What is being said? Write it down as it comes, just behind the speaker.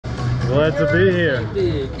Glad to be here.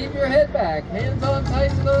 Keep your head back. Hands on tight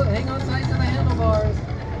to the, hang on tight to the handlebars.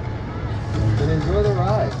 And enjoy the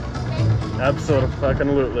ride.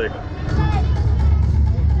 Absolutely.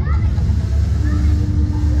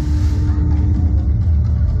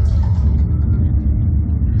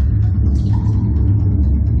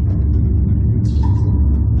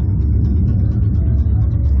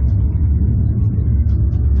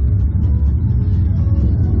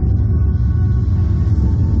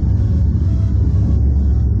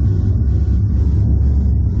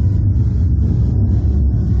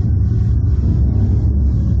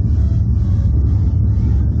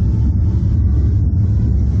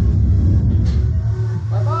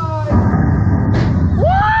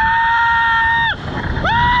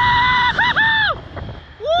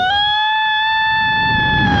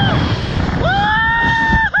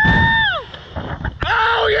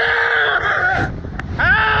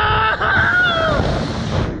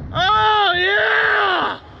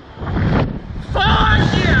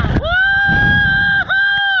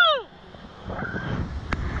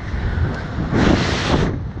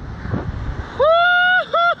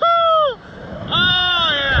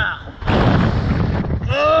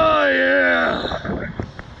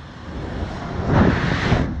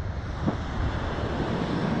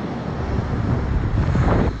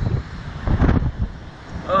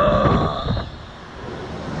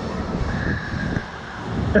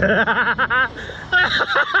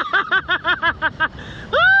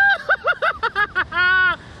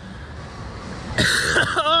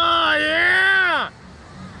 Oh yeah!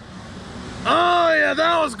 Oh yeah,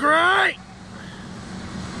 that was great!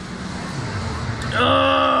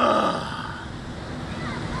 Oh.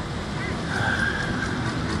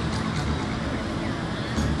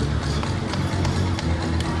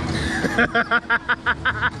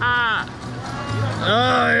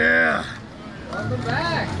 Oh yeah! Welcome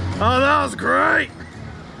back! Oh, that was great!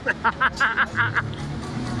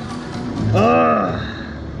 Oh.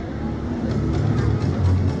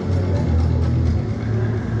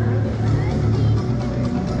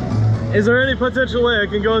 Is there any potential way I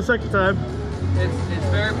can go a second time? It's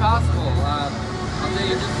very possible. I'll tell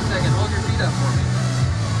you in just a second. Hold your feet up for me.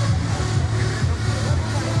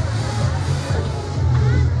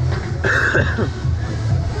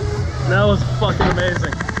 That was fucking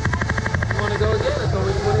amazing. You want to go again? It's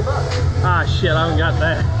only $20. Ah shit, I haven't got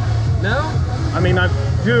that. No? I mean, I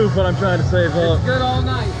do, but I'm trying to save up. It's good all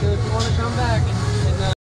night, so if you want to come back.